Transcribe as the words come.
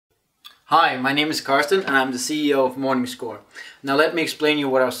Hi, my name is Karsten and I'm the CEO of Morningscore. Now let me explain you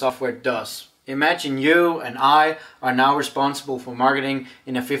what our software does. Imagine you and I are now responsible for marketing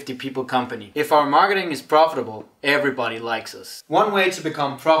in a 50 people company. If our marketing is profitable, everybody likes us. One way to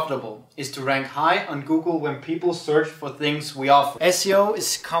become profitable is to rank high on Google when people search for things we offer. SEO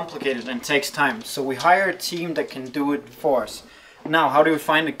is complicated and takes time, so we hire a team that can do it for us. Now, how do we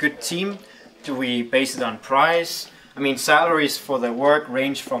find a good team? Do we base it on price? Salaries for their work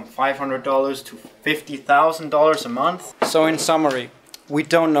range from $500 to $50,000 a month. So in summary, we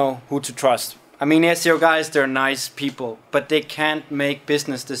don't know who to trust. SEO guys, they're nice people, but they can't make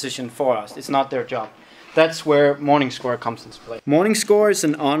business decisions for us. It's not their job. That's where Morningscore comes into play. Morningscore is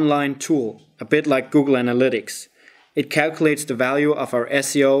an online tool, a bit like Google Analytics. It calculates the value of our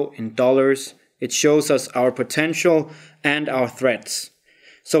SEO in dollars. It shows us our potential and our threats.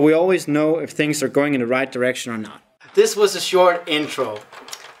 So we always know if things are going in the right direction or not. This was a short intro.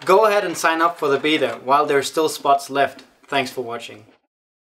 Go ahead and sign up for the beta while there are still spots left. Thanks for watching.